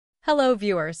Hello,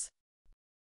 viewers.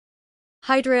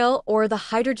 Hydrail, or the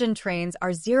hydrogen trains,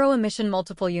 are zero-emission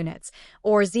multiple units,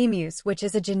 or ZEMUs, which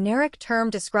is a generic term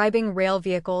describing rail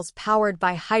vehicles powered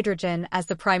by hydrogen as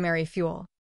the primary fuel.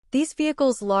 These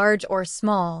vehicles, large or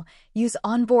small, use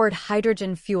onboard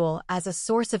hydrogen fuel as a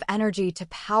source of energy to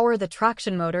power the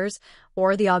traction motors,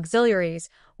 or the auxiliaries,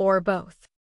 or both.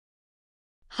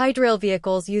 Hydrail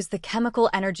vehicles use the chemical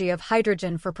energy of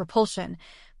hydrogen for propulsion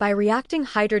by reacting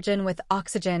hydrogen with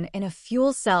oxygen in a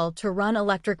fuel cell to run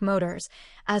electric motors,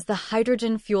 as the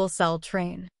hydrogen fuel cell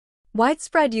train.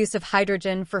 Widespread use of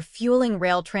hydrogen for fueling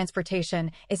rail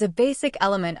transportation is a basic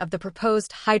element of the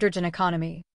proposed hydrogen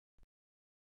economy.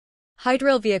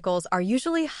 Hydrail vehicles are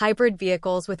usually hybrid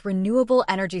vehicles with renewable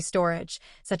energy storage,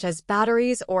 such as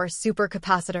batteries or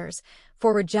supercapacitors,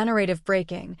 for regenerative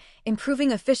braking,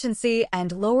 improving efficiency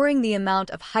and lowering the amount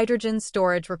of hydrogen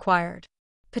storage required.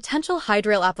 Potential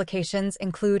hydrail applications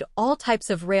include all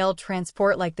types of rail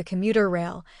transport like the commuter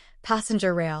rail,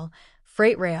 passenger rail,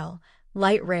 freight rail,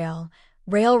 light rail,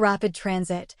 rail rapid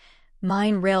transit,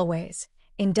 mine railways,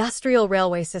 industrial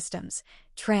railway systems,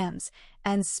 trams,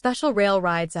 and special rail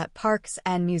rides at parks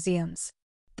and museums.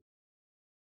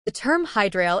 The term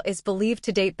hydrail is believed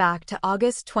to date back to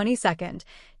August 22,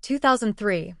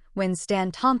 2003, when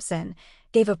Stan Thompson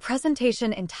gave a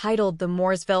presentation entitled the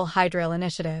Mooresville Hydrail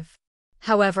Initiative.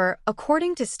 However,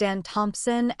 according to Stan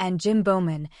Thompson and Jim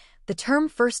Bowman, the term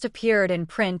first appeared in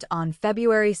print on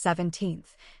February 17,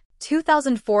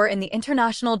 2004 in the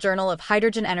International Journal of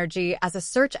Hydrogen Energy as a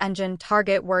search engine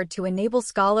target word to enable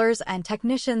scholars and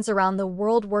technicians around the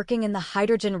world working in the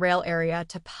hydrogen rail area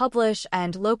to publish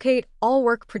and locate all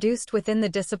work produced within the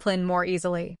discipline more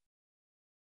easily.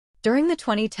 During the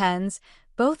 2010s,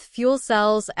 both fuel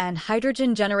cells and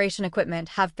hydrogen generation equipment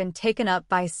have been taken up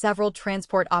by several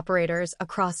transport operators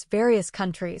across various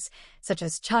countries, such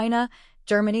as China,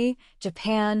 Germany,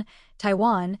 Japan,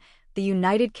 Taiwan, the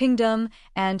United Kingdom,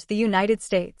 and the United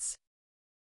States.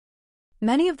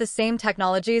 Many of the same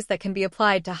technologies that can be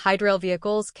applied to hydrail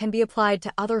vehicles can be applied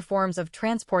to other forms of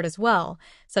transport as well,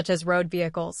 such as road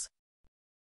vehicles.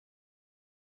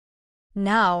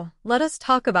 Now, let us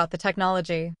talk about the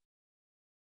technology.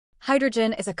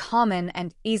 Hydrogen is a common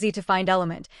and easy-to-find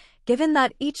element, given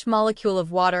that each molecule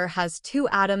of water has 2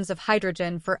 atoms of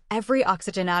hydrogen for every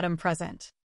oxygen atom present.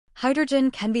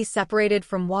 Hydrogen can be separated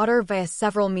from water via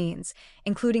several means,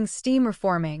 including steam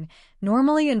reforming,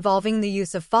 normally involving the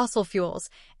use of fossil fuels,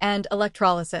 and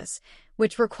electrolysis,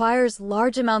 which requires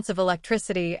large amounts of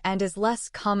electricity and is less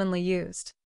commonly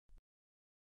used.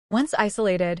 Once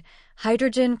isolated,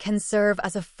 hydrogen can serve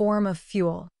as a form of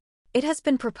fuel. It has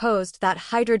been proposed that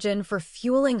hydrogen for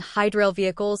fueling hydrail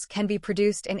vehicles can be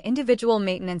produced in individual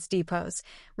maintenance depots,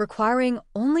 requiring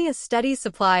only a steady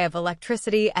supply of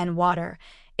electricity and water.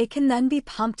 It can then be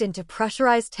pumped into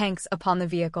pressurized tanks upon the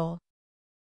vehicle.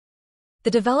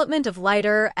 The development of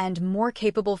lighter and more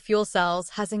capable fuel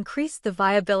cells has increased the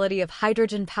viability of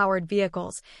hydrogen-powered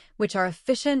vehicles, which are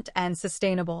efficient and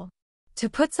sustainable. To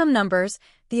put some numbers,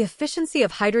 the efficiency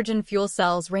of hydrogen fuel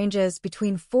cells ranges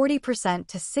between 40%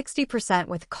 to 60%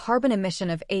 with carbon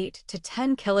emission of 8 to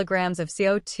 10 kilograms of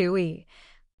CO2e,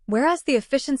 whereas the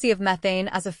efficiency of methane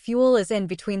as a fuel is in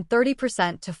between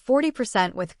 30% to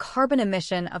 40% with carbon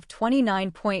emission of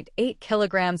 29.8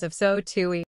 kilograms of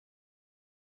CO2e.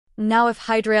 Now, if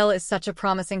hydrail is such a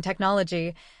promising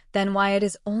technology, then why it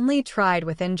is only tried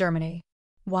within Germany?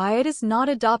 Why it is not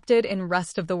adopted in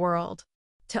rest of the world?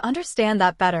 To understand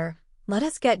that better, let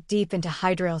us get deep into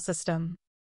hydrail system.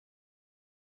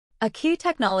 A key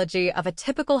technology of a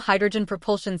typical hydrogen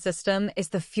propulsion system is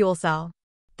the fuel cell.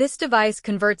 This device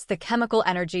converts the chemical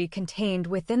energy contained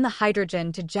within the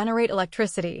hydrogen to generate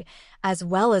electricity, as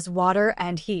well as water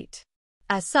and heat.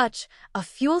 As such, a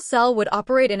fuel cell would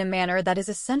operate in a manner that is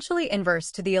essentially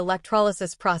inverse to the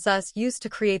electrolysis process used to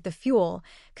create the fuel,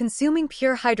 consuming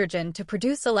pure hydrogen to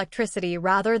produce electricity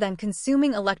rather than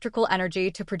consuming electrical energy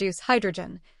to produce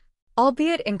hydrogen,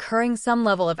 albeit incurring some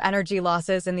level of energy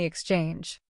losses in the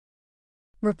exchange.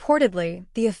 Reportedly,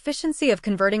 the efficiency of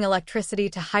converting electricity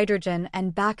to hydrogen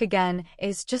and back again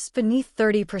is just beneath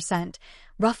 30%,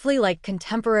 roughly like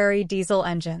contemporary diesel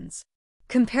engines.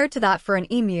 Compared to that for an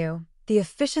EMU, the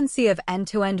efficiency of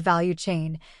end-to-end value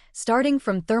chain, starting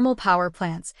from thermal power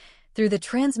plants, through the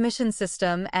transmission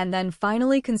system and then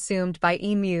finally consumed by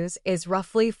EMUs is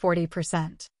roughly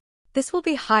 40%. This will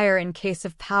be higher in case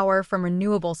of power from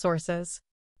renewable sources.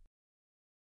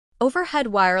 Overhead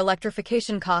wire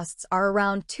electrification costs are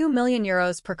around €2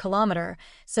 million per kilometer,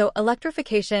 so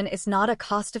electrification is not a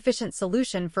cost-efficient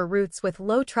solution for routes with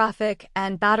low traffic,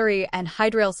 and battery and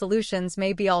hydrail solutions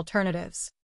may be alternatives.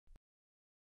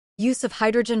 Use of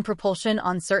hydrogen propulsion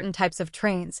on certain types of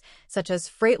trains, such as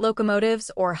freight locomotives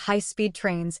or high-speed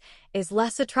trains, is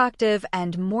less attractive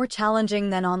and more challenging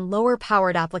than on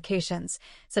lower-powered applications,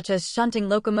 such as shunting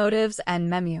locomotives and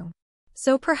MEMU.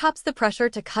 So perhaps the pressure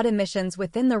to cut emissions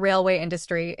within the railway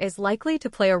industry is likely to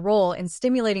play a role in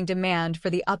stimulating demand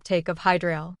for the uptake of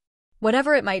Hydrail.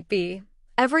 Whatever it might be,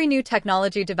 every new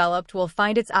technology developed will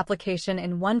find its application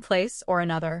in one place or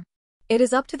another. It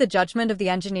is up to the judgment of the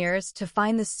engineers to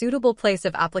find the suitable place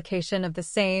of application of the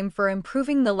same for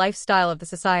improving the lifestyle of the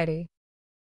society.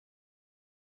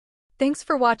 Thanks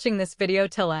for watching this video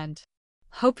till end.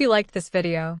 Hope you liked this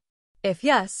video. If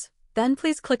yes, then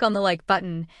please click on the like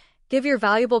button, give your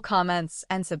valuable comments,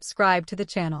 and subscribe to the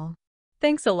channel.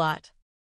 Thanks a lot.